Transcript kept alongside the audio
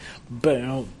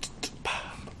Bow.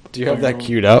 Do you have that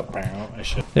queued up? I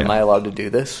should. Yeah. Am I allowed to do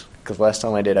this? Because last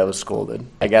time I did, I was scolded.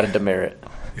 I got a demerit.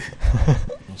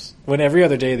 When every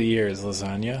other day of the year is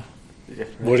lasagna,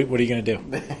 what are you going to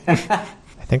do? I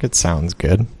think it sounds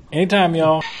good. Anytime,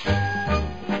 y'all.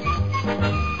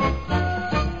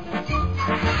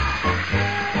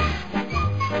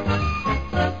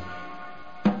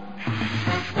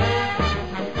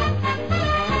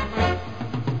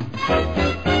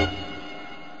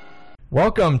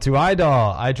 Welcome to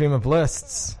iDoll, I Dream of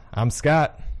Lists. I'm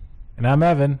Scott. And I'm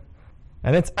Evan.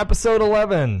 And it's episode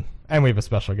 11. And we have a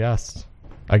special guest.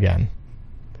 Again.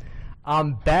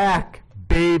 I'm back,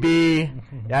 baby.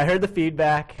 Yeah, I heard the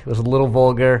feedback. It was a little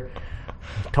vulgar.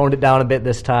 Toned it down a bit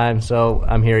this time, so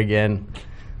I'm here again.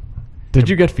 Did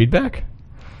you get feedback?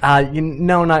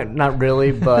 No, not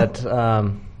really, but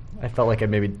I felt like I'd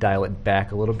maybe dial it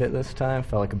back a little bit this time.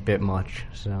 Felt like a bit much,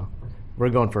 so we're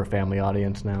going for a family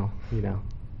audience now, you know.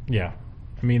 Yeah.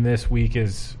 I mean, this week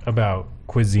is about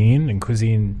cuisine, and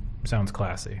cuisine sounds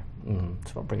classy.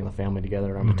 It's about bringing the family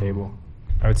together around the table.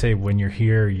 I would say when you're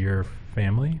here, you're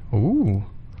family. Ooh.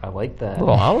 I like that.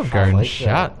 Little Olive Garden like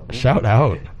shout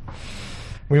out.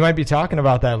 We might be talking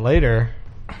about that later.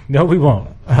 No, we won't.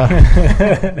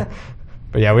 But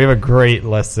yeah, we have a great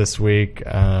list this week.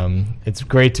 It's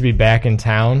great to be back in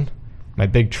town. My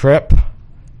big trip.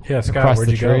 Yeah, Scott, Across where'd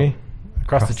the you tree. go?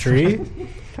 Across the tree?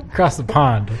 Across the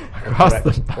pond.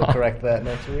 We'll correct that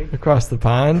next week. Across the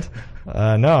pond.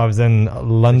 No, I was in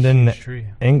London, Huge tree.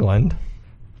 England.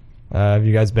 Have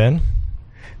you guys been?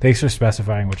 Thanks for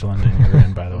specifying which London you're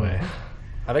in, by the way.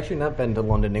 I've actually not been to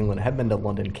London, England. I have been to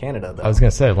London, Canada, though. I was going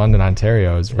to say London,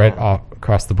 Ontario is right off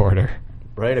across the border.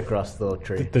 Right across the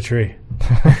tree. The tree.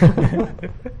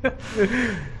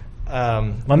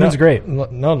 London's great.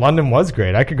 No, London was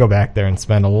great. I could go back there and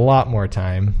spend a lot more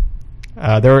time.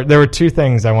 There were two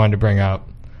things I wanted to bring up.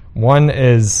 One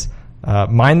is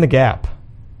Mind the Gap.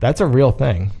 That's a real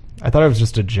thing. I thought it was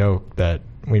just a joke that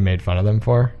we made fun of them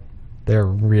for. They're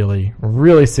really,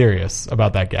 really serious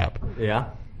about that gap. Yeah?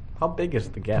 How big is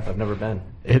the gap? I've never been.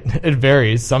 It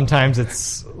varies. Sometimes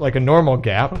it's like a normal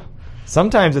gap.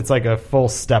 Sometimes it's like a full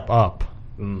step up.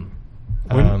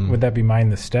 Would that be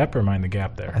mind the step or mind the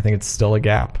gap there? I think it's still a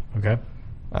gap. Okay.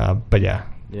 But yeah,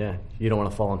 Yeah, you don't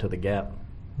want to fall into the gap.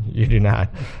 you do not.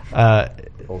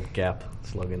 Old gap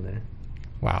slogan there.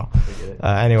 Wow.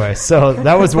 Anyway, so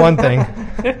that was one thing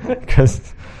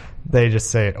because they just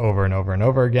say it over and over and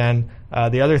over again.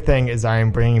 The other thing is I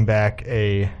am bringing back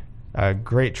a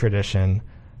great tradition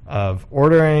of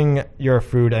ordering your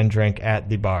food and drink at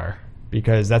the bar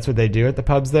because that's what they do at the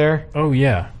pubs there. Oh,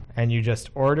 yeah. And you just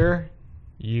order,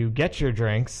 you get your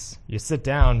drinks, you sit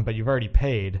down, but you've already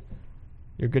paid.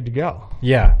 You're good to go.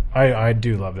 Yeah, I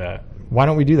do love that. Why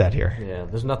don't we do that here? Yeah,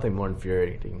 there's nothing more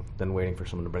infuriating than waiting for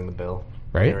someone to bring the bill.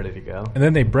 Right? You're ready to go. And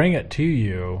then they bring it to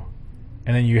you,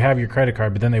 and then you have your credit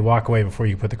card, but then they walk away before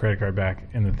you put the credit card back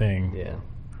in the thing. Yeah.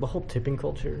 The whole tipping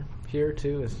culture here,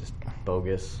 too, is just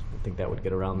bogus. I think that would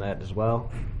get around that as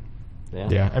well. Yeah.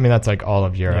 Yeah, I mean, that's like all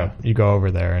of Europe. Yeah. You go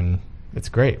over there, and it's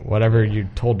great. Whatever you're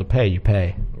told to pay, you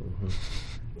pay.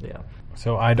 Yeah.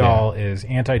 So iDoll is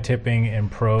anti-tipping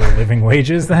and pro-living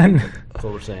wages then? That's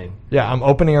what we're saying. Yeah, I'm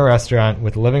opening a restaurant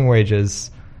with living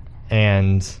wages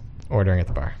and ordering at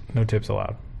the bar. No tips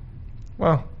allowed.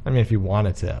 Well, I mean, if you want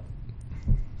a tip.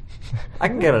 I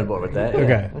can get on board with that.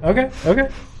 Yeah. Okay.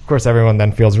 Of course, everyone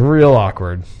then feels real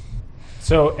awkward.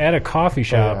 So at a coffee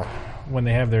shop, Yeah. when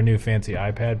they have their new fancy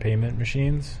iPad payment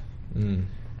machines, Mm.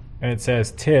 and it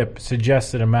says tip,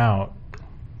 suggested amount,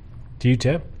 do you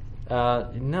tip?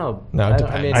 No. No, it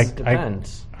I mean, depends. it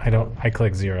depends. I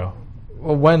click 0.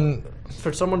 Well, when...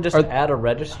 For someone just Are- to add a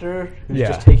register who's Yeah.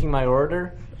 just taking my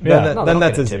order, Yeah. no, then they don't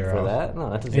that's get a tip 0. for that. No,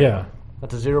 that's a 0. Yeah.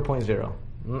 That's a 0.0.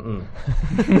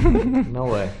 Mm-mm. No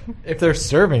way. If they're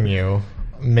serving you,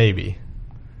 maybe.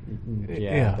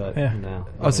 Yeah, but yeah. no.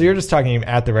 Oh, so you're just talking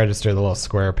at the register, the little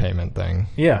square payment thing.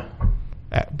 Yeah.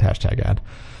 Hashtag ad.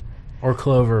 Or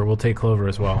Clover. We'll take Clover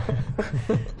as well.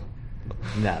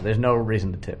 No, there's no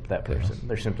reason to tip that person.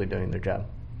 They're simply doing their job.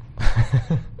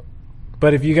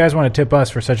 But if you guys want to tip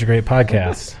us for such a great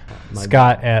podcast, My-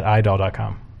 Scott at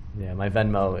iDoll.com. Yeah, my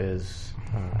Venmo is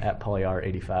at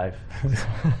Polyar85.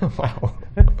 Wow.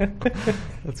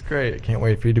 That's great. I can't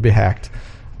wait for you to be hacked.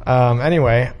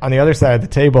 Anyway, on the other side of the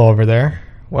table over there,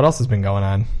 what else has been going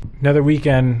on? Another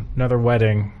weekend, another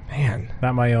wedding. Man,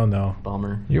 Not my own, though.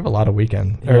 Bummer. you have a lot of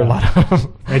weekends. Or Yeah. a lot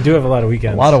of... I do have a lot of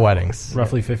weekends. a lot of weddings.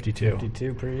 Roughly 52.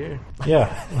 52 per year. Yeah.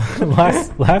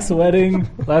 last wedding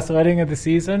of the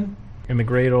season in the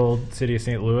great old city of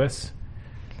St. Louis.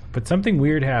 But something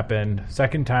weird happened.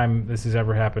 Second time this has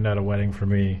ever happened at a wedding for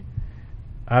me.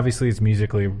 obviously it's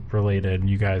musically related, and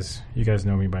you guys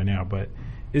know me by now, but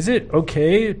is it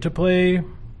okay to play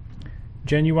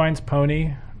Genuine's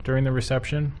Pony during the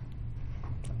reception?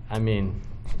 I mean,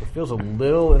 it feels a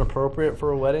little inappropriate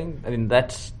for a wedding. I mean,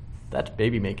 that's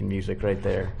baby making music right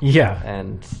there. Yeah.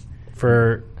 And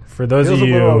for those of feels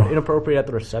you, a little inappropriate at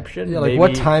the reception. Yeah, like maybe.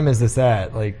 what time is this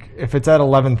at? Like if it's at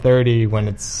 11:30 when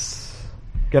it's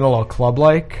getting a little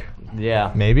club-like,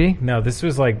 Yeah. maybe. no, this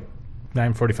was like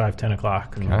 9:45, 10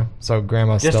 o'clock. Okay. So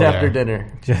grandma's Just still after there.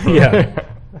 dinner. Yeah.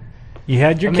 You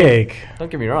had your I mean, cake. Don't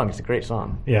get me wrong, it's a great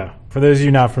song. Yeah. For those of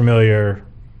you not familiar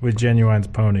with Genuine's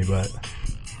Pony, but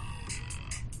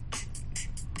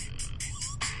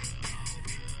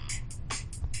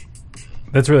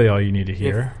that's really all you need to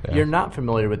hear. If you're not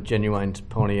familiar with Genuine's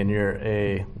Pony and you're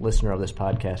a listener of this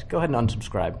podcast, go ahead and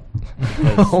unsubscribe.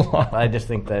 Because I just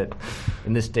think that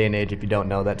in this day and age, if you don't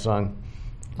know that song,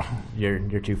 you're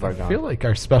too far gone. I feel like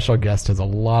our special guest has a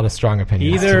lot of strong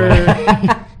opinions. today.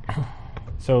 Either.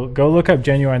 So go look up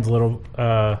Genuine's little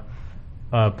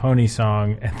pony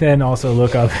song, and then also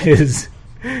look up his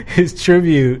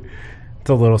tribute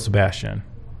to Little Sebastian.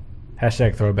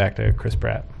 Hashtag throwback to Chris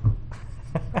Pratt.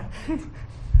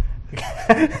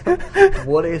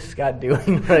 What is Scott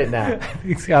doing right now? I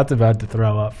think Scott's about to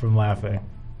throw up from laughing.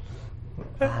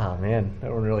 Oh, man,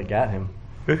 that one really got him.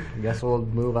 I guess we'll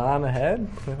move on ahead.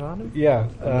 Yeah.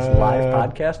 This live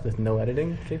podcast with no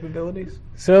editing capabilities.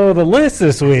 So the list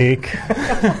this week.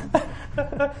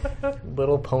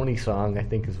 Little Pony song, I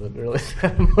think, is what really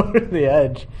set him over the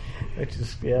edge. Which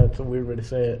is, yeah, it's a weird way to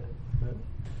say it.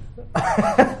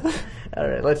 All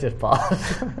right, let's just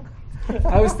pause.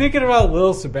 I was thinking about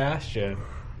Little Sebastian.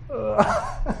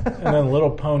 And then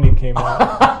Little Pony came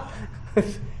out.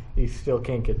 He still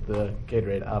can't get the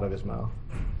Gatorade out of his mouth.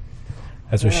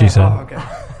 That's what she said. Oh, okay.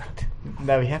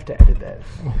 Now we have to edit that.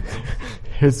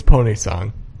 His pony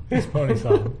song. His pony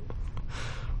song.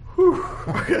 Whew.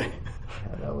 Okay.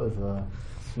 Yeah, that was a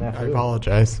snafu. I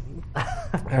apologize.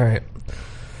 All right.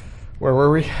 Where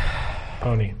were we?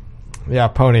 Pony. Yeah,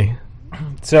 pony.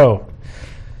 So,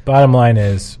 bottom line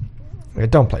is,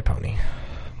 Don't play pony.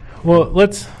 well,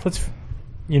 let's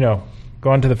go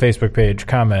onto the Facebook page,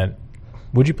 comment.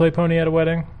 Would you play pony at a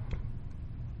wedding?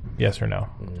 Yes or no?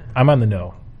 No. I'm on the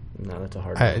no. No, that's a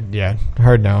hard one. Yeah,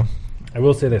 hard no. I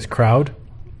will say this crowd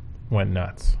went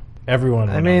nuts. Everyone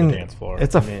went on the dance floor.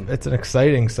 it's an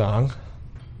exciting song.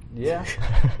 Yeah.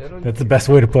 That's the best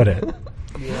way to put it.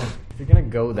 Yeah. If you're going to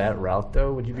go that route,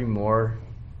 though, would you be more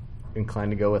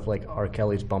inclined to go with, like, R.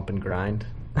 Kelly's Bump and Grind?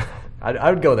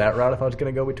 I would go that route if I was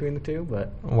going to go between the two,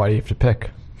 but... Why do you have to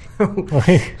pick? That's a good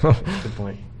point.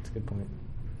 That's a good point.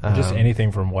 Just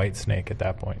anything from Whitesnake at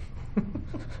that point.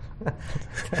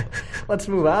 Let's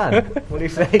move on. What do you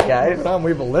say, guys?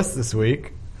 We have a list this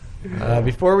week.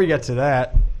 Before we get to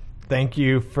that, thank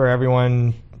you for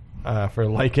everyone for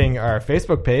liking our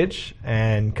Facebook page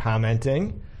and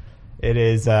commenting. It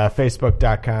is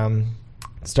facebook.com.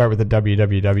 Start with the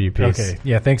www piece. Okay.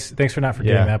 Yeah. Thanks for not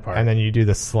forgetting that part. And then you do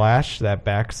the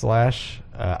 /,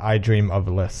 I dream of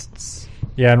lists.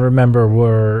 Yeah, and remember,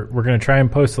 we're going to try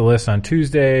and post the list on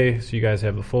Tuesday, so you guys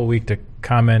have a full week to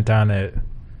comment on it.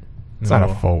 It's not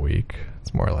a full week.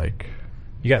 It's more like...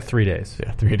 You got 3 days.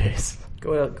 Yeah, 3 days.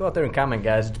 Go out there and comment,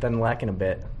 guys. It's been lacking a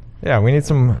bit. Yeah, we need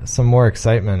some more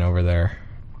excitement over there.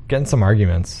 Getting some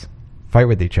arguments. Fight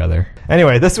with each other.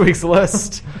 Anyway, this week's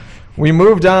list. We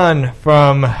moved on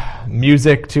from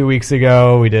music 2 weeks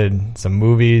ago. We did some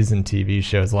movies and TV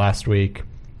shows last week.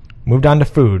 Moved on to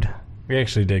food. We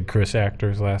actually did Chris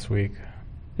Actors last week.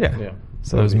 Yeah.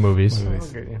 So those movies.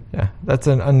 Okay, Yeah, that's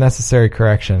an unnecessary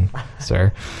correction,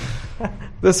 sir.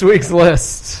 This week's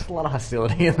list. a lot of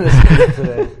hostility in this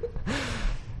today.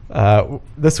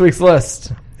 This week's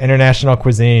list. International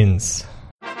cuisines.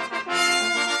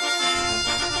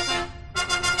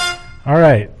 All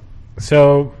right.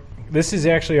 So this is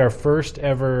actually our first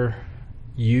ever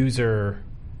user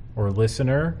or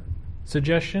listener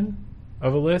suggestion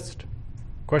of a list?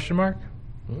 Question mark?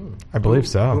 I believe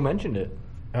so. Who mentioned it?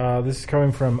 This is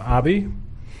coming from Abi.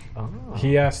 Oh.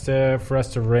 He asked for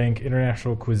us to rank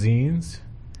international cuisines,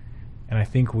 and I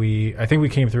think we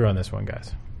came through on this one,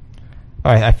 guys.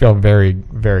 I feel very,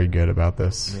 very good about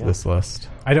this list.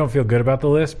 I don't feel good about the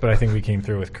list, but I think we came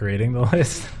through with creating the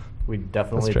list. We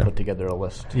definitely That's true. put together a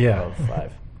list Yeah. of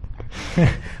 5.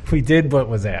 We did what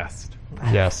was asked.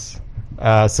 Yes.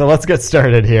 So let's get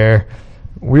started here.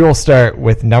 We will start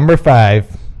with number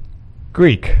 5,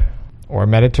 Greek or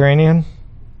Mediterranean.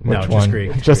 No, Which just one?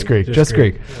 Greek. Just Greek. Just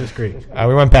Greek. Just Greek.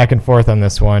 We went back and forth on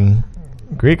this one.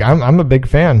 Greek. I'm a big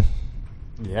fan.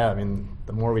 Yeah, I mean,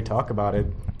 the more we talk about it,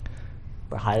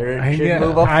 The higher it I should know-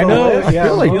 move up I the know, list. yeah. I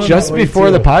feel like moving just that way before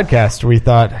too. the podcast, we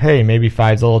thought, hey, maybe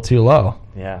 5's a little too low.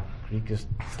 Yeah, Greek is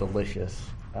delicious.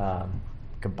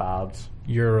 Kebabs,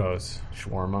 Euros,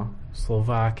 shawarma.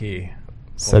 Slovaki.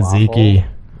 Tzatziki.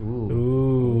 Ooh.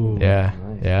 Ooh. Yeah,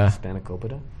 Nice. yeah.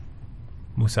 Spanakopita.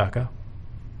 Moussaka.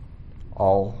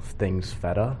 All things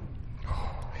feta.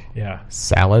 Yeah.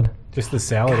 Salad. Just the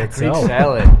salad Greek itself.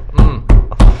 salad.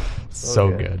 Mm. So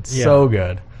good. good. Yeah. So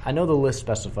good. I know the list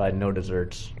specified no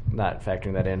desserts, not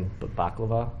factoring that in, but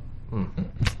baklava.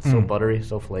 So buttery,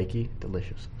 so flaky,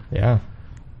 delicious. Yeah.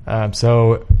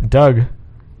 So, Doug,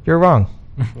 you're wrong.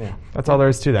 Yeah. That's all there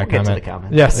is to that We'll get comment. to the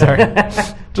comments. Yeah,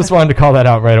 sorry. Just wanted to call that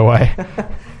out right away.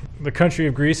 The country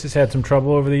of Greece has had some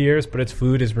trouble over the years, but its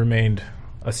food has remained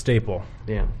a staple.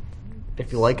 Yeah.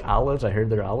 If you like olives, I heard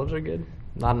their olives are good.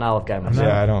 Not an olive guy myself.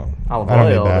 Yeah, I don't Olive need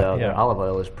oil, that. though. Yeah. Their olive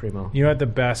oil is primo. You know what the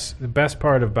best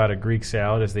part about a Greek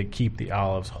salad is they keep the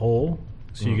olives whole,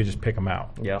 so you can just pick them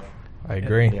out. Yeah. I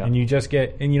agree. Yeah. And you just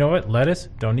get, and you know what? Lettuce,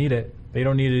 don't need it. They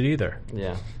don't need it either.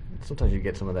 Yeah. Sometimes you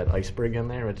get some of that iceberg in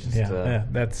there. It's just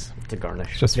That's it's a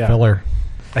garnish. It's just Yeah. filler.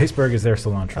 iceberg is their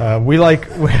cilantro. We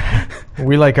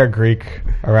like our Greek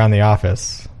around the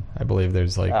office. I believe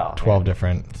there's like 12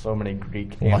 different so many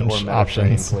Greek lunch and or Mediterranean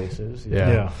options. places.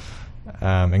 Yeah.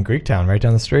 In Greektown, right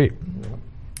down the street.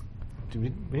 Dude, we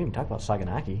didn't even talk about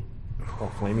Saganaki.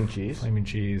 Oh, flaming cheese. Flaming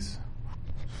cheese.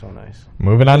 So nice.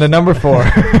 Moving on to number 4.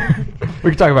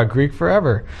 We could talk about Greek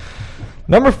forever.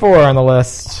 Number 4 on the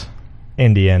list,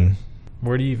 Indian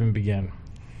Where do you even begin?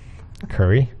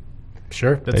 curry.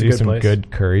 Sure, They that's a do good some place.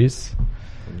 good curries.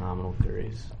 Phenomenal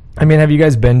curries. I mean, have you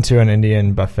guys been to an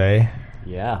Indian buffet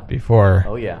Yeah. before?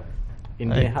 Oh, yeah.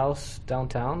 Indian Like- House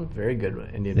downtown. Very good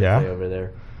Indian Yeah? buffet over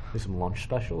there. There's some lunch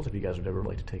specials if you guys would ever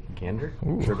like to take a gander.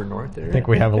 Ooh. River North there. I think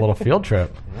we have a little field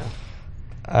trip.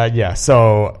 Yeah.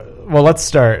 So, well, let's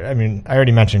start. I mean, I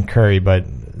already mentioned curry, but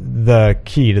the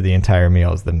key to the entire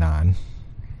meal is the naan,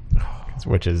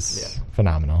 which is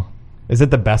phenomenal. Is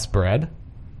it the best bread?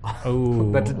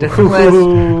 Oh, That's a different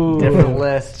list. Different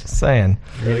list. Just saying.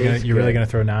 You're really gonna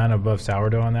throw naan above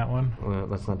sourdough on that one? Well,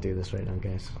 let's not do this right now,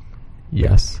 guys.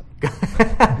 Yes.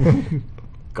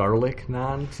 Garlic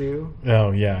naan, too.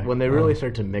 Oh yeah. When they really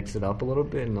start to mix it up a little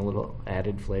bit and a little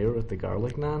added flavor with the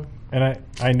garlic naan. And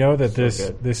I know that So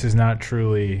good. this is not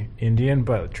truly Indian,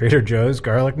 but Trader Joe's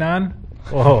garlic naan.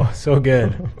 Oh, so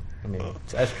good. I mean,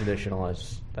 it's as traditional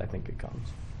as I think it comes.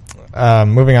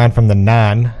 Moving on from the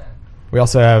naan, we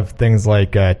also have things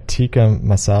like tikka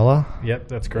masala. Yep,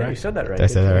 that's Yeah, correct. you said that right. Did I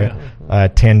say that didn't right?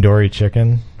 you? Tandoori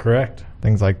chicken, Correct.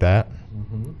 things like that,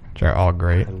 Mhm. which are all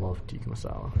great. I love tikka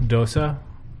masala. Dosa,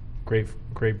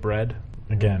 great bread.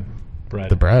 Again, bread.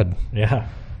 The bread. Yeah.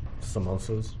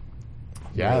 Samosas.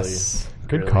 Yes. Really-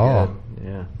 Good really call. good.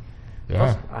 Yeah.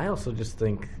 Yeah. I also just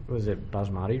think, was it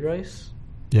basmati rice?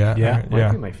 Yeah. Yeah.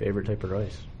 Might be my favorite type of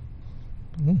rice.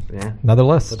 Mm. Yeah. Another Put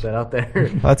list. that out there.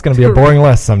 That's going to be a boring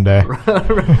list someday.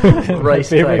 Rice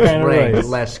Favorite types, kind of right, rice.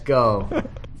 let's go.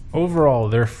 Overall,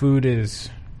 their food is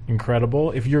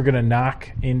incredible. If you're gonna knock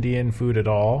Indian food at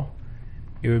all,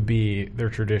 it would be their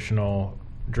traditional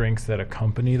drinks that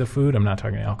accompany the food. I'm not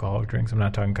talking alcoholic drinks. I'm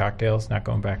not talking cocktails. Not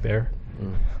going back there.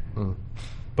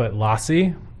 But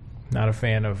lassi, not a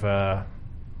fan of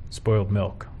spoiled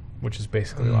milk, which is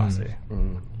basically lassi.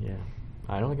 Yeah.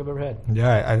 I don't think I've ever had.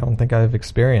 Yeah, I don't think I've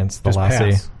experienced the Just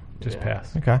lassi. pass. Just Yeah.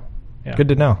 pass. Okay. Yeah. Good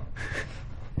to know.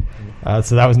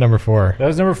 So that was number 4. That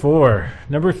was number 4.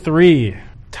 Number 3,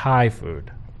 Thai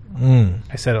food. Mm.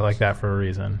 I said it like that for a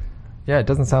reason. Yeah, it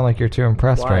doesn't sound like you're too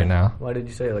impressed Why? right now. Why did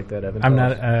you say it like that, Evan? I'm Tell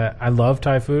not. us. I love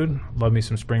Thai food. Love me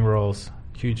some spring rolls.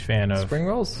 Huge fan of. Spring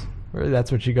rolls? Really,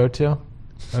 that's what you go to?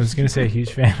 I was gonna say a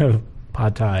huge fan of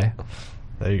pad Thai.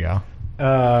 There you go.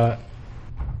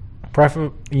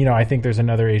 I think there's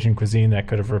another Asian cuisine that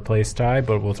could have replaced Thai,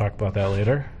 but we'll talk about that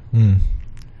later.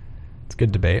 It's a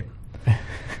good debate.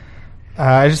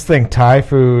 I just think Thai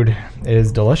food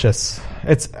is delicious.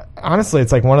 It's honestly,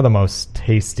 it's like one of the most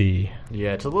tasty.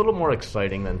 Yeah, it's a little more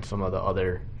exciting than some of the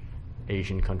other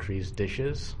Asian countries'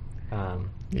 dishes.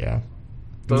 Yeah,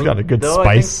 Though- it's got a good though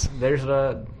I think spice.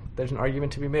 there's an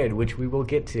argument to be made, which we will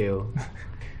get to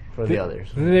for the others.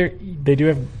 They do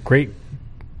have great,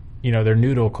 their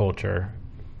noodle culture.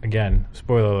 Again,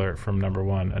 spoiler alert from number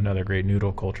 1, another great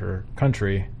noodle culture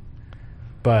country.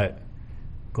 But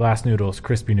glass noodles,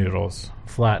 crispy noodles,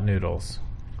 flat noodles.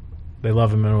 They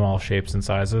love them in all shapes and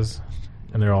sizes,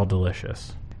 and they're all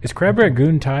delicious. Is crab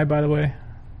ragoon Thai, by the way?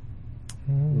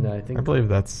 No, I believe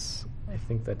that's I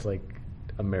think that's like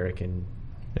American.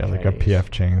 like a Chinese.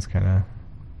 PF Chang's kind of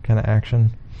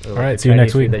action. Or All like right, the see you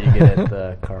next Chinese week. food that you get at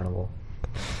the carnival.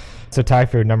 So Thai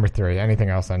food number 3. Anything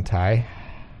else on Thai?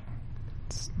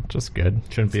 Just good.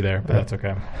 Shouldn't be there, but that's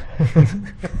okay.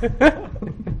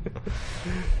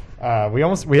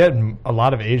 We had a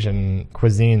lot of Asian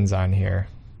cuisines on here,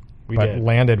 We but did.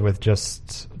 landed with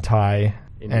just Thai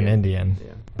and Indian.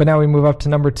 Yeah. But now we move up to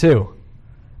number 2.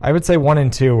 I would say 1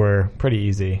 and 2 were pretty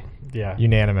easy, Yeah.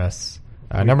 unanimous.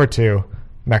 Number 2,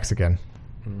 Mexican.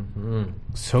 Mm-hmm.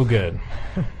 So good.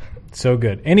 So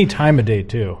good. Any time of day,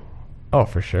 too. Oh,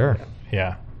 for sure.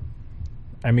 Yeah.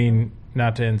 I mean,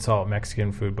 not to insult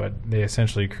Mexican food, but they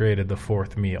essentially created the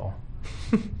 4th meal.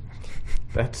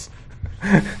 That's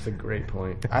a great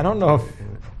point. I don't know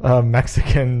if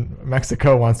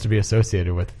Mexico wants to be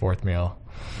associated with 4th meal,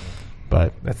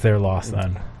 but That's their loss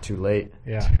then. Too late.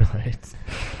 Yeah. right.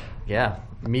 Yeah,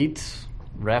 meat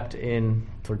wrapped in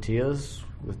tortillas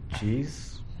with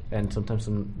cheese and sometimes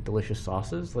some delicious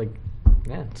sauces. Like,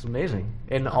 yeah, it's amazing.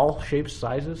 In all shapes,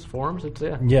 sizes, forms. It's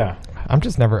Yeah. I'm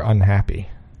just never unhappy,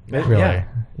 really. Yeah.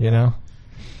 You know?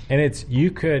 And it's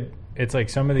like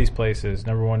some of these places,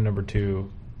 number 1, number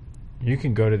 2, you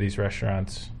can go to these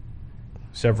restaurants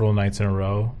several nights in a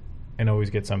row and always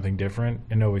get something different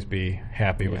and always be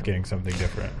happy with getting something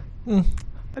different.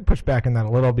 I'd push back on that a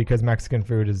little because Mexican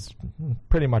food is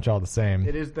pretty much all the same.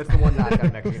 It is. That's the one knock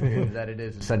on Mexican food, is that it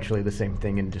is essentially the same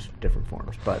thing in just different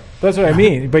forms. But That's what I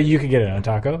mean. But you can get it on a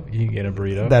taco. You can get a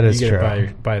burrito. That is you can true. Get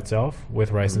it by itself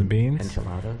with rice and beans.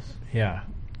 enchiladas, Yeah.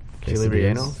 chili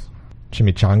Quesadillas. rellenos,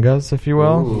 Chimichangas, if you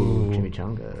will. Ooh,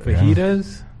 chimichanga.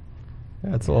 Fajitas.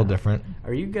 Yeah, it's a little different.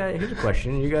 Are you guys? Here's a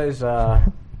question: Are you guys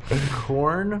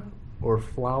corn or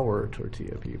flour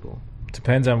tortilla people?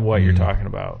 Depends on what you're talking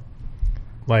about.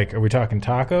 Like, are we talking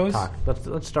tacos?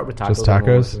 Let's start with tacos. Just and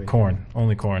we'll tacos? work Corn.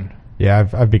 Only corn. Yeah,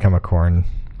 I've become a corn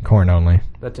only.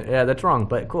 That's wrong,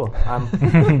 but cool.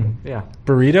 Yeah,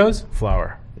 Burritos?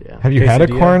 Flour. yeah. Have you had a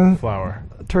Quesadilla? corn Flour.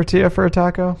 tortilla for a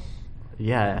taco?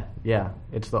 Yeah.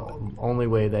 It's the only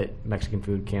way that Mexican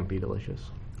food can't be delicious.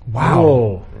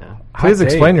 Whoa. Yeah. Please Hot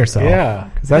explain take. yourself. Yeah.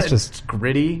 'Cause that's It's just...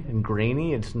 gritty and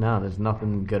grainy. There's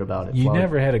nothing good about it. You Flour-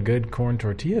 never had a good corn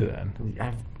tortilla then.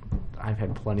 I've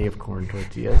had plenty of corn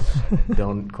tortillas.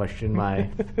 Don't question my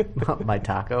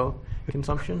taco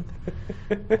consumption.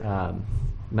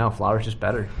 No, flour's just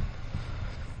better.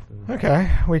 Okay,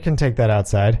 we can take that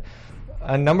outside.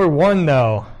 Number 1,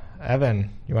 though. Evan,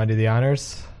 you want to do the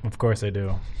honors? Of course I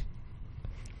do.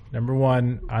 Number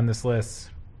 1 on this list.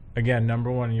 Again,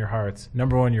 number 1 in your hearts.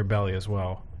 Number 1 in your belly as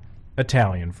well.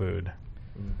 Italian food.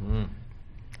 Mm-hmm.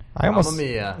 I almost... Mamma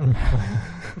mia.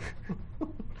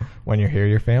 When you're here,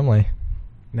 your family.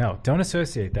 No, don't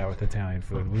associate that with Italian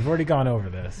food. We've already gone over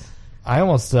this. I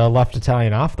almost left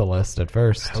Italian off the list at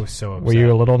first. I was so upset. Were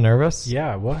you a little nervous?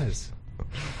 Yeah, I was.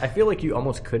 I feel like you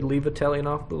almost could leave Italian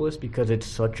off the list because it's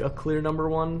such a clear number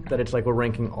 1 that it's like we're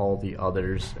ranking all the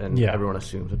others and Yeah. everyone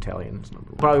assumes Italian is number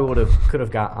 1. Probably could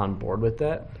have got on board with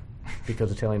that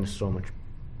because Italian is so much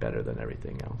better than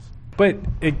everything else. But,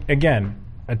 again,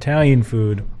 Italian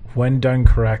food, when done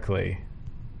correctly,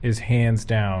 is hands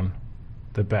down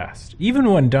the best. Even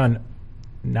when done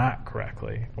not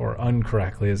correctly or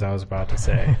incorrectly, as I was about to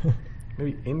say.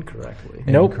 Maybe incorrectly.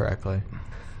 Nope. Incorrectly.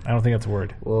 I don't think that's a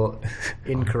word. We'll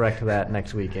incorrect that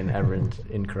next week in Everett's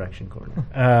Incorrection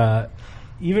Corner.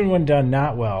 Even when done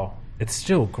not well, it's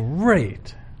still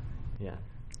great. Yeah.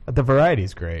 The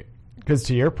variety's great. Because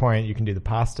to your point, you can do the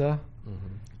pasta. Mm-hmm.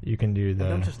 You can do the...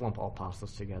 Don't just lump all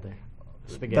pastas together.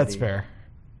 Spaghetti. That's fair.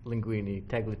 Linguine,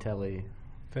 tagliatelle,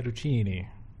 Fettuccine,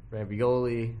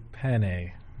 ravioli.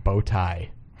 penne, Bow tie.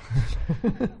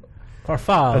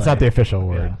 farfalle. That's not the official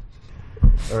word.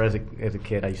 Or as a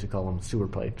kid, I used to call them sewer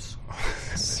pipes.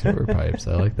 Sewer pipes.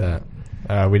 I like that.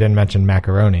 We didn't mention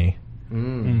macaroni,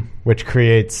 which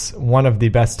creates one of the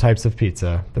best types of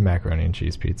pizza, the macaroni and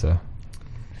cheese pizza.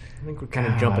 I think we're kind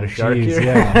of jumping a shark Jeez, here.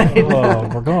 Yeah. Whoa,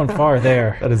 we're going far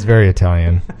there. That is very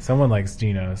Italian. Someone likes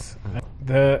Geno's.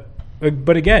 But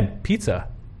again, pizza.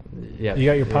 Yeah. You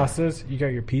got your pastas. You got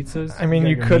your pizzas. I mean, got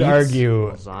you your could meats,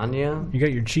 argue... Lasagna, You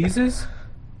got your cheeses.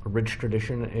 a rich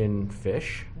tradition in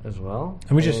fish as well.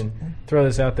 Let me just throw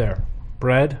this out there.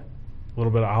 Bread, a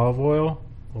little bit of olive oil,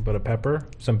 a little bit of pepper.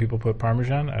 Some people put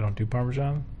Parmesan. I don't do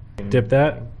Parmesan. Dip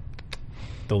that.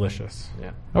 Delicious.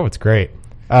 Yeah. Oh, it's great.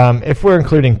 If we're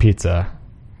including pizza,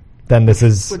 then this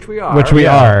is... Which we are. Which we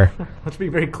are. Let's be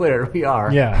very clear. We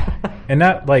are. Yeah. And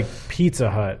not like Pizza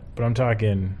Hut, but I'm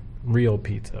talking real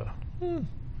pizza.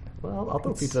 Well, I'll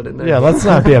throw pizza in there. Yeah, let's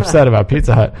not be upset about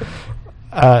Pizza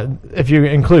Hut. If you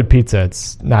include pizza,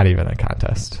 it's not even a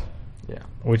contest. Yeah.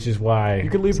 Which is why You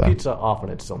could leave So- pizza off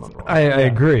and it's still number 1. I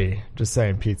agree. Just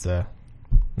saying pizza,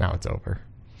 now it's over.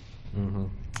 Mm-hmm.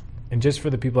 and just for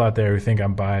the people out there who think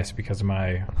I'm biased because of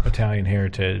my Italian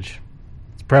heritage,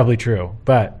 it's probably true.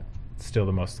 But still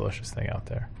the most delicious thing out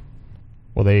there.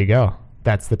 Well, there you go.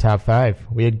 That's the top 5.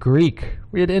 We had Greek,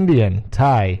 we had Indian,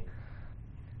 Thai,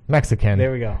 Mexican.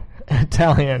 There we go.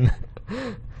 Italian.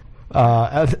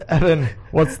 Evan,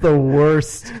 what's the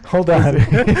worst? Hold on.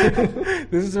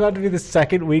 This is about to be the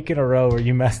second week in a row where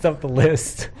you messed up the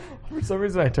list. For some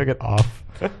reason, I took it off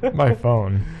my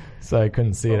phone, so I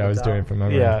couldn't see it. I was doing it from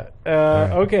memory. Yeah.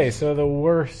 Okay, so the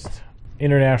worst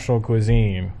international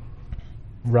cuisine,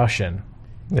 Russian.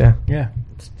 Yeah. Yeah.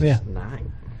 It's Yeah. just not.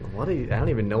 I don't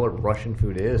even know what Russian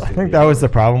food is. I think that was the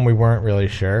problem. We weren't really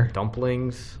sure.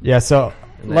 Dumplings. Yeah, so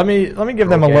And let me give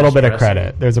them a Rogash little bit of dressing.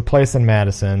 credit. There's a place in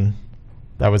Madison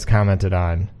that was commented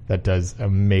on that does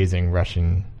amazing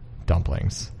Russian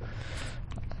dumplings.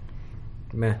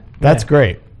 Meh. That's Yeah.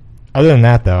 great. Other than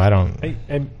that, though, I don't.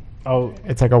 Oh,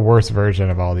 It's like a worse version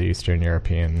of all the Eastern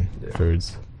European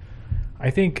foods. I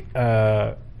think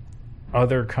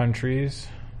other countries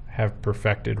have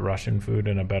perfected Russian food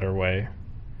in a better way,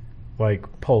 like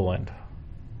Poland.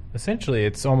 Essentially,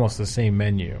 it's almost the same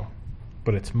menu,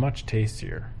 but it's much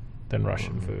tastier than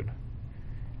Russian food.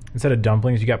 Instead of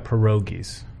dumplings, you got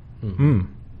pierogies.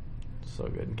 So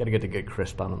good. Got to get the good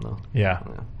crisp on them, though. Yeah.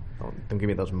 Don't give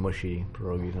me those mushy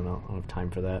pierogies. I don't have time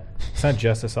for that. It's not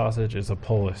just a sausage, it's a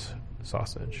Polish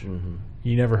sausage. Mm-hmm.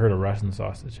 You never heard of Russian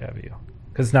sausage, have you?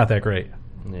 Because it's not that great.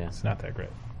 Yeah. It's not that great.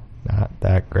 Not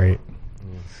that great.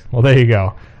 Well, there you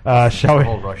go. Shall The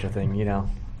whole we? Russia thing, Yeah,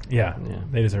 Yeah.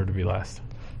 they deserve to be last.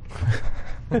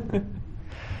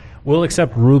 We'll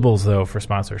accept rubles, though, for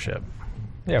sponsorship.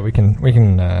 Yeah, we can. We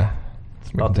can About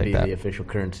to take be that. the official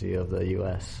currency of the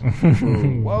U.S.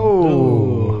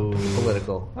 Whoa.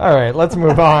 Political. All right, let's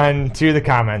move on to the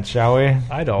comments, shall we?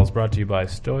 Idols brought to you by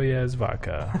Stoyez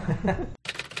Vodka.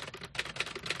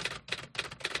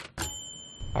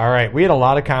 All right, we had a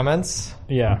lot of comments.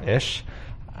 Yeah. Ish.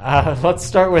 Let's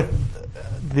start with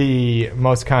the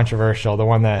most controversial, the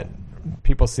one that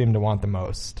people seem to want the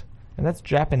most, and that's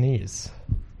Japanese.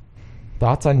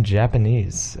 Thoughts on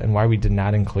Japanese and why we did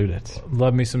not include it?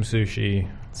 Love me some sushi.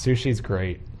 Sushi's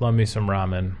great. Love me some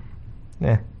ramen.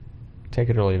 Yeah, take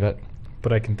it or leave it.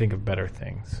 But I can think of better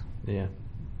things. Yeah.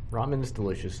 Ramen is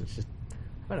delicious. It's just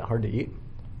kind of hard to eat.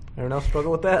 Anyone else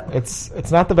struggle with that?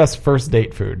 It's not the best first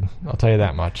date food. I'll tell you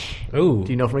that much. Ooh.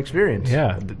 Do you know from experience?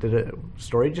 Yeah. Did a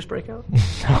story just break out?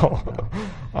 No,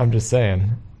 I'm just saying.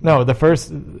 No, the first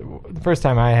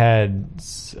time I had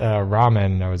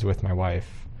ramen, I was with my wife,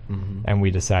 and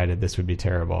we decided this would be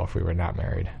terrible if we were not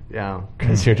married Yeah.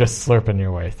 because you're just slurping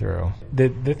your way through.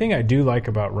 The thing I do like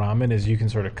about ramen is you can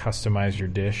sort of customize your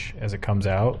dish as it comes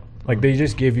out. Like they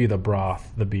just give you the broth,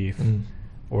 the beef,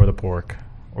 or the pork,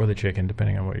 or the chicken,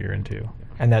 depending on what you're into.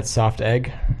 And that soft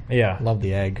egg, Yeah. love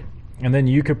the egg. And then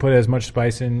you could put as much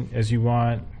spice in as you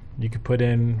want. You could put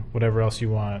in whatever else you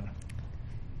want.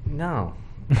 No.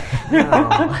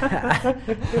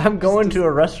 I'm going to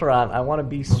a restaurant. I want to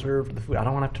be served the food. I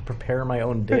don't want to have to prepare my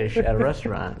own dish at a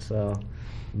restaurant. So,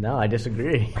 no, I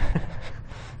disagree.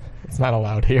 It's not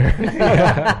allowed here.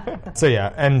 So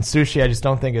yeah, and sushi I just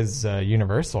don't think is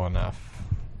universal enough.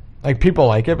 Like people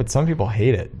like it, but some people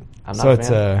hate it. I'm not so a it's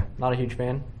fan. Not a huge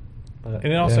fan. But,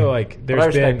 And then also, Yeah. like, but I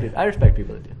there's respect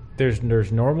people that do.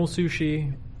 there's normal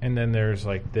sushi, and then there's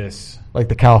like this like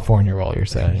the California roll. You're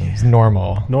saying it's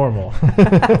normal. normal.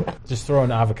 Just throw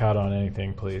an avocado on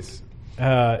anything, please.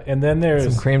 And then there's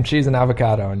Some cream cheese and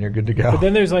avocado, and you're good to go. But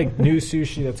then there's like new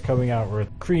sushi that's coming out with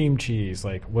cream cheese,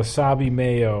 like wasabi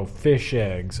mayo, fish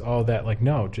eggs, all that. Like,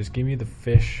 no, just give me the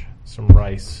fish, some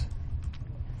rice,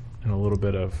 and a little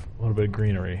bit of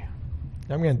greenery.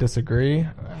 I'm going to disagree.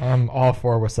 I'm all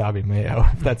for wasabi mayo,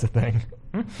 if that's a thing.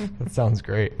 That sounds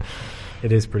great.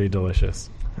 It is pretty delicious.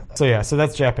 So yeah, so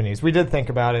that's Japanese. We did think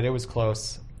about it. It was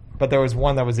close. But there was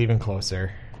one that was even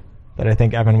closer that I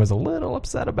think Evan was a little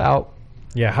upset about.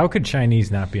 Yeah, how could Chinese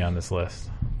not be on this list?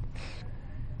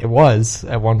 It was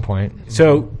at one point.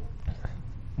 So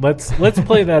let's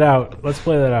play that out. Let's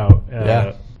play that out.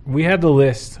 Yeah. We had the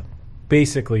list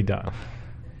basically done.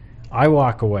 I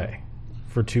walk away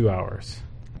for 2 hours.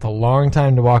 It's a long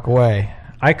time to walk away.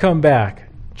 I come back.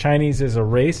 Chinese is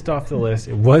erased off the list.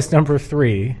 It was number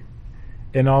 3,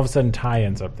 and all of a sudden Thai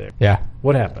ends up there. Yeah.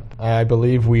 What happened? I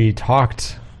believe we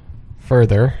talked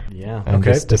further Yeah. and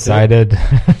Okay, just that's it. decided.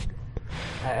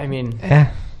 I mean, eh.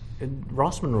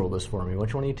 Rossman ruled this for me.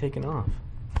 Which one are you taking off?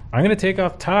 I'm going to take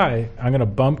off Thai. I'm going to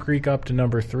bump Greek up to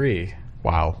number 3.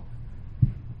 Wow.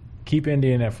 Keep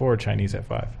Indian at 4, Chinese at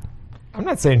 5. I'm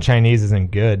not saying Chinese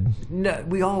isn't good. No,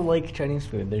 we all like Chinese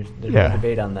food. There's Yeah. no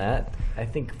debate on that. I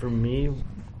think for me,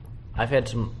 I've had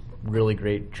some really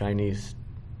great Chinese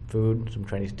food, some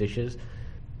Chinese dishes.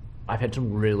 I've had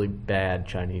some really bad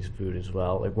Chinese food as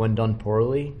well. Like when done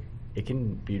poorly, it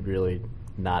can be really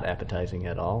not appetizing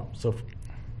at all. So,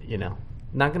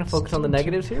 not going to focus on the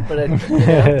negatives here, but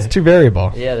it's too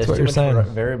variable. Yeah, there's That's what too you're much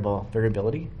saying.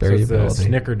 variability. So it's the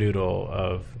snickerdoodle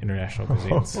of international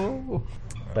cuisines.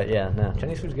 But yeah, no,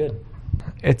 Chinese food's good.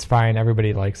 It's fine.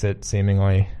 Everybody likes it,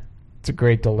 seemingly. It's a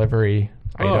great delivery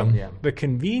item. yeah. The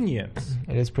convenience.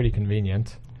 It is pretty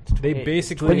convenient. They But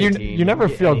basically... But you 2018, never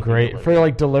get feel anything great. delivered. For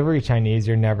like delivery Chinese,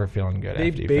 you're never feeling good They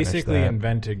after you finish basically that.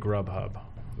 invented Grubhub,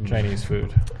 Chinese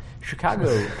food.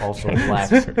 Chicago also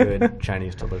lacks good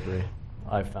Chinese delivery,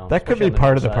 I've found. That could be especially on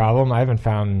part of the north side. problem. I haven't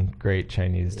found great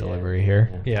Chinese delivery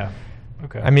here. Yeah.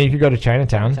 Okay. I mean, you could go to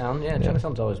Chinatown.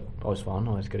 Chinatown's always fun,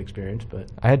 always a good experience, but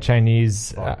I had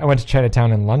Chinese. I went to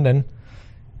Chinatown in London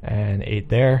and ate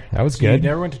there. That was So good. you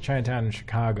never went to Chinatown in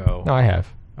Chicago? No, I have.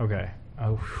 Okay.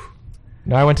 Oh,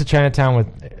 No, I went to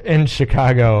Chinatown in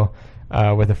Chicago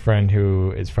with a friend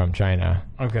who is from China.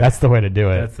 Okay. That's the way to do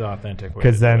it. that's the authentic way.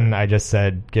 Because to do then it. I just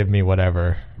said, give me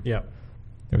whatever. Yep.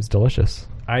 It was delicious.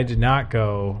 I did not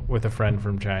go with a friend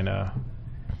from China,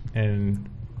 and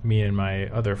me and my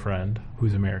other friend,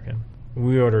 who's American,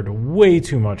 we ordered way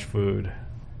too much food,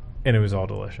 and it was all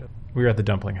delicious. We were at the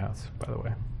Dumpling House, by the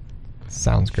way.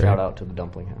 Sounds great. shout out to the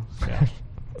Dumpling House. Yeah.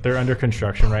 They're under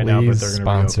construction right now, but Please they're going to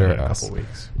sponsor reopen in a us. couple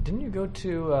weeks. Didn't you go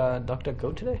to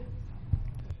DuckDuckGo today?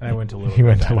 And I went to Little He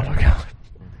went Goat to Diner. Little Goat.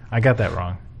 I got that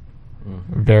wrong.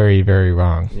 Very, very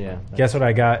wrong. Yeah. Guess what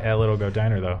I got at Little Goat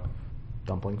Diner, though?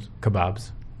 Dumplings.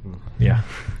 Kebabs. Mm. Yeah.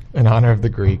 In honor of the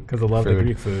Greek. Because I love the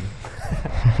Greek food.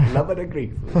 Love it,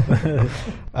 Greek food.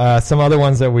 Some other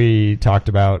ones that we talked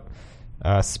about.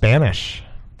 Spanish.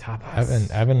 Tapas.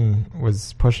 Evan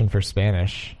was pushing for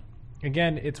Spanish.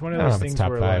 Again, it's one of I don't those know if it's things top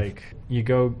where five. like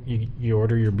you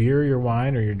order your beer, your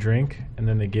wine, or your drink, and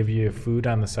then they give you food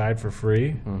on the side for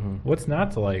free. Mhm. What's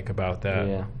not to like about that?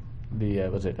 Yeah. The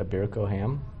was it Iberico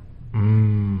ham?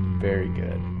 Very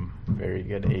good. Very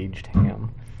good aged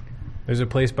ham. There's a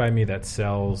place by me that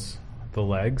sells the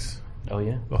legs, Oh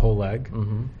yeah. the whole leg.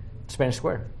 Mm-hmm. Spanish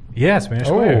Square. Yeah, Spanish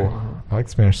Square. Oh, I like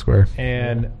Spanish Square.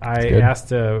 And I good.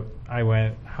 asked, I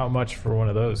went, how much for one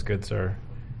of those, good sir?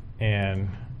 And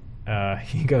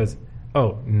he goes,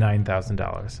 oh,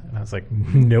 $9,000. And I was like,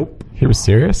 nope. He was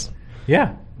serious?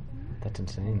 Yeah. That's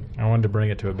insane. I wanted to bring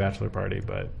it to a bachelor party,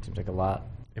 but Seems like a lot.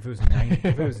 if it was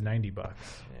 $90, Yeah.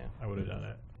 I would have done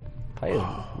it. Pie is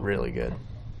really good.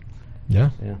 Yeah.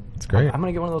 Yeah. It's great. I'm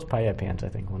gonna get one of those paella pans, I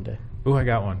think, one day. Ooh, I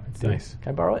got one. It's Dude, nice.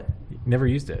 Can I borrow it? Never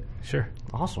used it. Sure.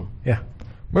 Awesome. Yeah.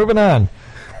 Moving on.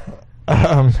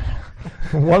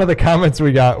 One of the comments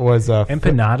we got was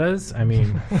Empanadas? I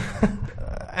mean,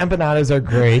 empanadas are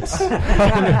great.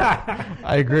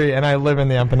 I agree, and I live in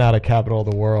the empanada capital of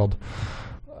the world,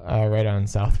 right on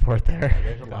Southport there.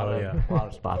 There's a lot, a lot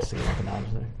of spots to get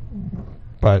empanadas there.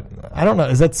 But I don't know,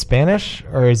 is that Spanish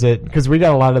or is it because we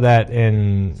got a lot of that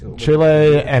in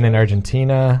Chile and in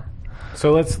Argentina?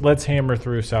 so let's hammer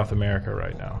through South America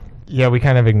right now. Yeah, we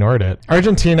kind of ignored it.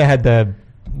 Argentina had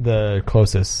the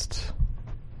closest.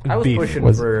 I was Beef.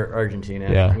 pushing for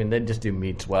Argentina. Yeah. I mean, they just do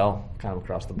meats well, kind of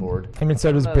across the board. I mean,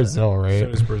 so does Brazil, right? So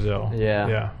does Brazil. Yeah.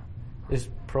 Yeah. Is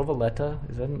provoleta,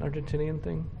 is that an Argentinian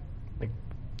thing? Like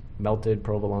melted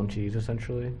provolone cheese,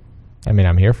 essentially? I mean,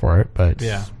 I'm here for it, but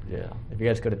Yeah. Yeah. If you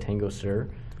guys go to Tango Sir,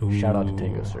 Ooh. shout out to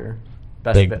Tango Sir.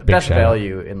 Big Best shout out.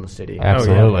 value in the city.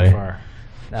 Absolutely. Oh, yeah,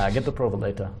 by far. Get the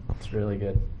provoleta. It's really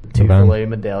good. The Two bun. filet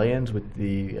medallions with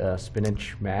the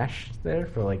spinach mash there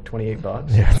for like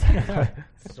 $28. Yeah.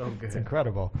 So good. It's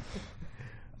incredible.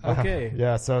 Okay.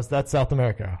 Yeah, so that's South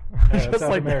America. South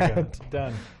America. that.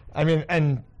 Done. I mean,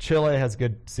 and Chile has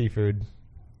good seafood,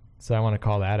 so I want to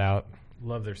call that out.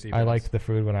 Love their seafood. I liked the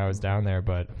food when I was down there,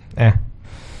 but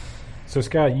So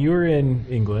Scott, you were in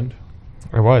England,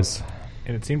 it was.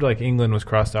 and it seemed like England was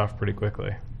crossed off pretty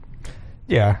quickly.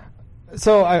 Yeah.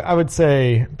 So I would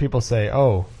say, people say,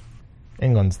 oh,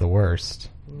 England's the worst.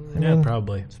 I Yeah, mean,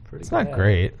 probably. It's not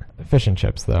great. Fish and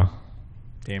chips, though.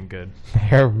 Damn good.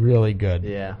 They're really good.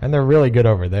 Yeah. And they're really good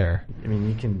over there, I mean,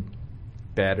 you can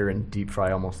batter and deep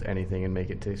fry almost anything and make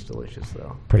it taste delicious,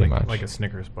 though. pretty like, much. Like a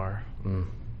Snickers bar. Mm.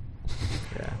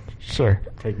 Yeah. Sure.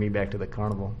 Take me back to the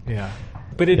carnival. Yeah.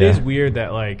 But it is weird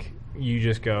that, like, you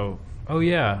just go, oh,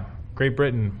 yeah, Great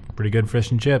Britain, pretty good fish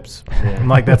and chips. Yeah. And,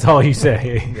 like, that's all you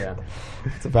say. Yeah.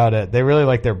 That's about it. They really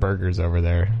like their burgers over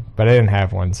there, but I didn't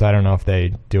have one, so I don't know if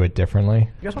they do it differently.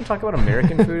 You guys want to talk about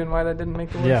American food and why that didn't make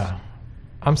the list? Yeah.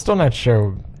 I'm still not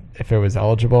sure if it was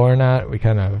eligible or not. We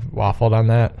kind of waffled on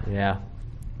that. Yeah.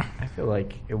 I feel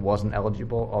like it wasn't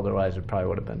eligible, otherwise it probably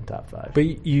would have been top 5. But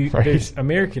Right. there's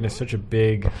American is such a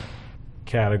big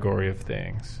category of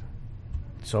things.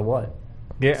 So what?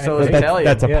 Yeah, So I- is Italian.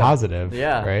 that's a Yeah. positive,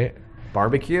 Yeah. right?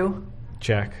 Barbecue?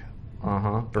 check.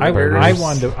 Uh-huh. I Burgers?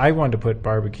 wanted to put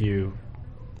barbecue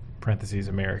parentheses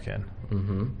American.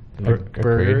 Mm-hmm.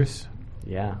 Burgers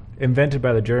Yeah. invented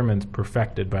by the Germans,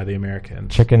 perfected by the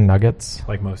Americans. Chicken nuggets,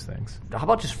 like most things. How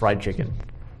about just fried chicken?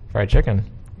 fried chicken.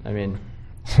 I mean,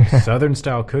 Southern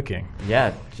style cooking.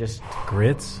 yeah, just,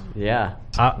 Grits. yeah.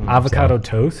 Avocado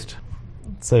toast.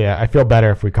 So yeah, I feel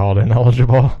better if we called it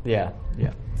ineligible. Yeah,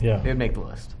 yeah. Yeah. It would make the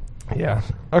list. Yeah.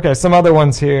 Okay, some other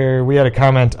ones here. We had a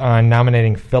comment on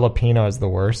nominating Filipino as the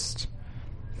worst.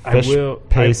 Fish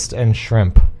paste and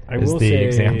shrimp is will the say-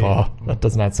 example. That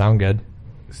does not sound good.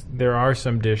 There are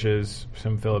some dishes,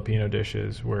 some Filipino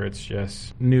dishes, where it's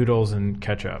just noodles and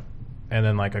ketchup, and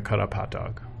then like a cut up hot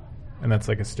dog, and that's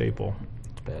like a staple.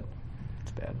 It's bad.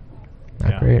 It's bad.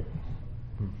 Not Yeah. great.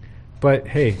 But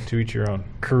hey, to each your own.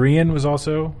 Korean was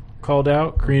also called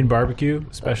out. Korean barbecue,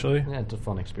 especially. Yeah, it's a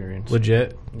fun experience.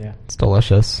 Legit. Yeah. It's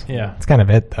delicious. Yeah. It's kind of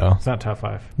it, though. It's not top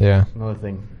 5. Yeah. Another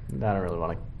thing, I don't really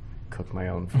want to cook my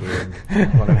own food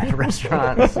when I'm at a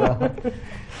restaurant. So.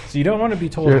 So you don't want to be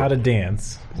told Sure. how to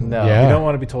dance. No. Yeah. You don't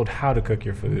want to be told how to cook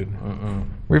your food. Mm-mm.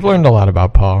 We've learned a lot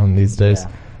about Paul in these days.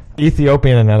 Yeah.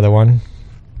 Ethiopian, another one.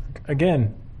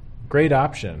 Again, great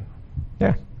option.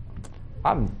 Yeah.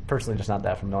 I'm personally just not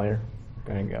that familiar.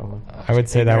 Going to go. I would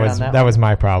say that ignorant was on that was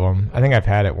my problem. I think I've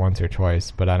had it once or twice,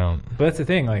 but I don't. But that's the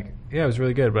thing. Like, yeah, it was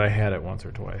really good, but I had it once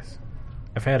or twice.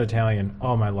 I've had Italian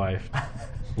all my life.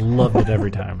 Loved it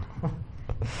every time.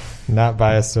 Not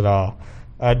biased at all.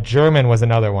 German was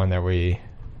another one that we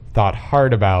thought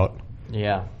hard about.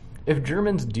 Yeah. If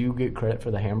Germans do get credit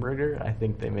for the hamburger, I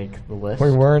think they make the list.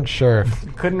 We weren't sure.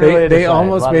 if- Couldn't really They decide.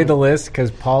 almost A lot made of- the list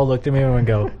because Paul looked at me and would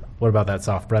go, "What about that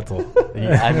soft pretzel?"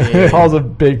 I mean, Paul's a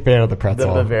big fan of the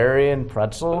pretzel. the Bavarian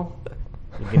pretzel.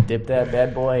 You can dip that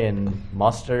bad boy in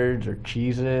mustards or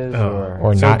cheeses Oh.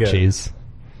 or So not good. cheese.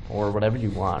 or whatever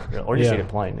you want, or just Yeah. eat it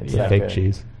plain. It's Yeah, that fake good.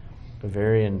 cheese.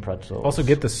 Bavarian pretzel. Also,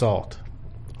 get the salt.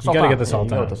 Salt you got to on. get the Yeah, salt you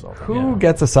go on. with the salt on. Who Yeah.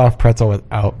 gets a soft pretzel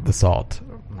without the salt?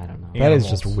 I don't know. Yeah. That is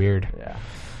Animals. just weird. Yeah.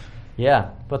 Yeah,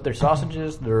 but their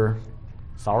sausages, they're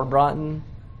sauerbraten,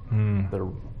 they're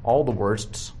all the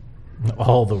worsts.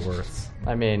 All the worst.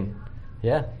 I mean,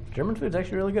 yeah, German food's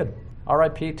actually really good.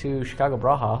 R.I.P. to Chicago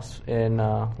Brauhaus in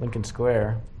Lincoln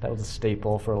Square. That was a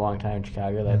staple for a long time in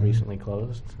Chicago. That recently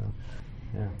closed. So,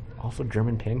 yeah. Also,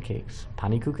 German pancakes,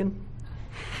 Pannkuchen.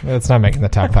 It's not making the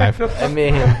top 5. I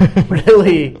mean,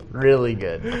 really, really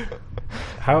good.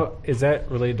 How is that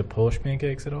related to Polish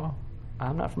pancakes at all?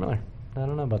 I'm not familiar. I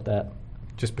don't know about that.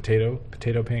 Just potato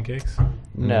pancakes?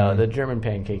 No, the German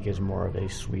pancake is more of a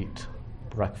sweet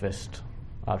breakfast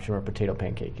option, where potato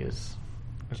pancake is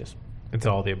just It's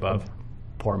all the above.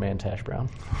 poor man's hash brown.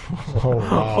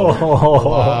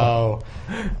 Wow.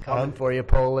 Coming for you,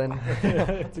 Poland.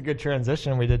 It's a good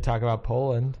transition. We did talk about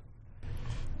Poland.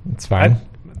 It's fine.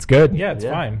 It's good. Yeah, it's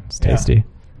Yeah. fine. It's tasty.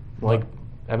 Like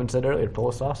Evan said earlier,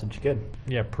 Polish sausage, good.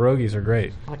 Yeah, pierogies are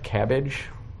great. A lot of cabbage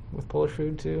with Polish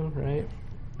food too, right?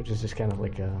 Which is just kind of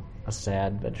like a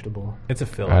sad vegetable. It's a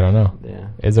filling. I don't know. Yeah,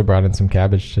 Izza brought in some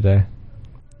cabbage today.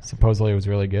 Supposedly it was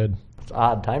really good. it's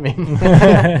odd timing.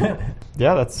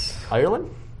 Yeah, that's...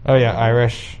 Ireland? Oh, yeah,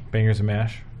 Irish. Bangers and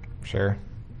mash. Sure.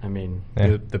 I mean,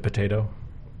 Yeah. The potato.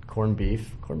 corned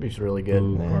beef. Corned beef's really good.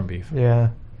 Ooh, Yeah. corned beef. Yeah,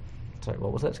 Sorry,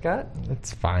 what was that, Scott?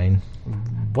 it's fine.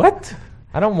 What?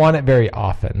 I don't want it very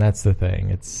often. That's the thing.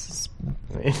 It's...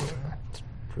 It's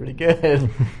pretty good.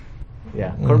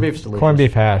 Yeah, corned beef's delicious. Corned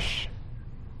beef hash.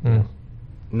 Mm.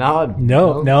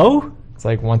 No. It's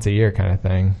like once a year kind of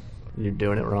thing. You're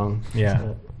doing it wrong. Yeah.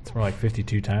 Scott. It's more like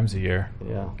 52 times a year.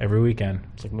 Yeah. Every weekend.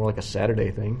 It's like more like a Saturday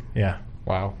thing. Yeah.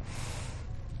 Wow.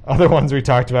 Other ones we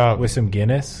talked about. With some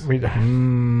Guinness. We-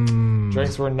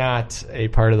 Drinks were not a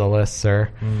part of the list, sir.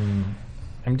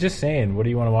 I'm just saying, what do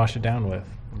you want to wash it down with?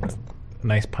 A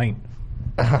nice pint.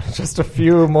 Just a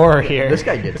few more here. This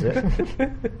guy gets it.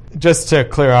 Just to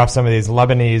clear off some of these: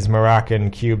 Lebanese,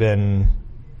 Moroccan, Cuban,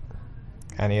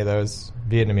 any of those,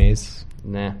 Vietnamese.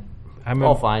 Nah. I'm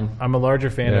All fine. I'm a larger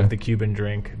fan Yeah. of the Cuban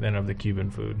drink than of the Cuban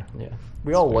food, Yeah.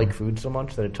 We all like food so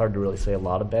much that it's hard to really say a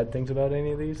lot of bad things about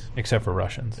any of these. except for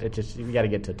Russians. It just, you got to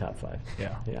get to the top 5.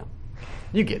 Yeah. Yeah.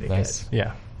 You get it, Nice. guys.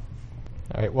 Yeah.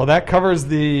 All right. Well, that covers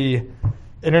the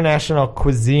international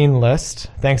cuisine list.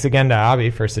 Thanks again to Abby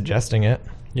for suggesting it.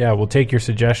 Yeah, we'll take your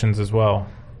suggestions as well.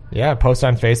 Yeah, post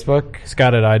on Facebook.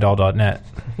 Scott@idol.net.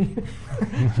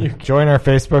 You join our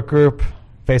Facebook group,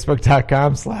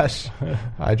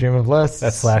 facebook.com/I Dream of Lists.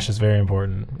 That slash is very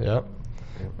important. Yep.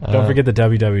 Don't forget the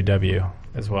www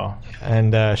as well.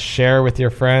 And share with your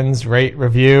friends, rate,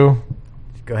 review.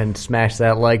 Go ahead and smash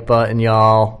that like button,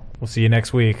 y'all. We'll see you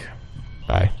next week.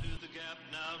 Bye.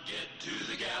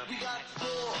 We got 4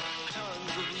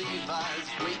 tons of Levi's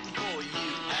waiting for you.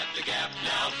 At the Gap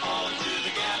now, fall into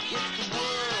the Gap. It's the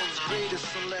world's greatest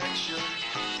selection.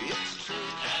 It's true.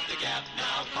 At the Gap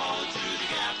now, fall into the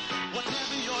Gap.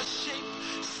 Whatever your shape,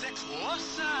 sex or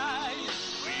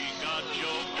size, we got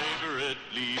your favorite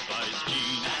Levi's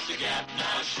jeans. At the Gap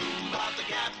now, shoe about the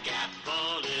Gap.